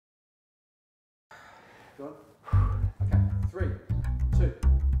Go on. Okay, 3, 2.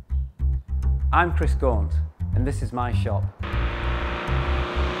 I'm Chris Gaunt, and this is my shop.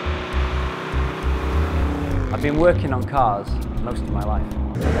 I've been working on cars most of my life.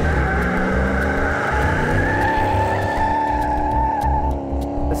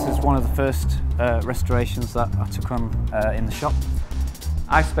 This is one of the first restorations that I took on in the shop.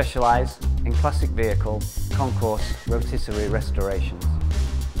 I specialise in classic vehicle, concourse, rotisserie restorations.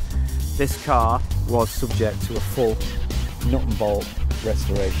 This car was subject to a full nut and bolt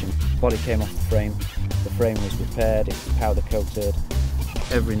restoration. Body came off the frame was repaired, it was powder coated.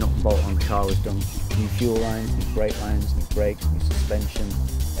 Every nut and bolt on the car was done. New fuel lines, new brake lines, new brakes, new suspension,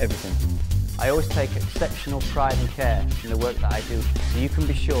 everything. I always take exceptional pride and care in the work that I do, so you can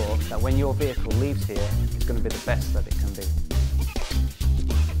be sure that when your vehicle leaves here, it's going to be the best that it can be.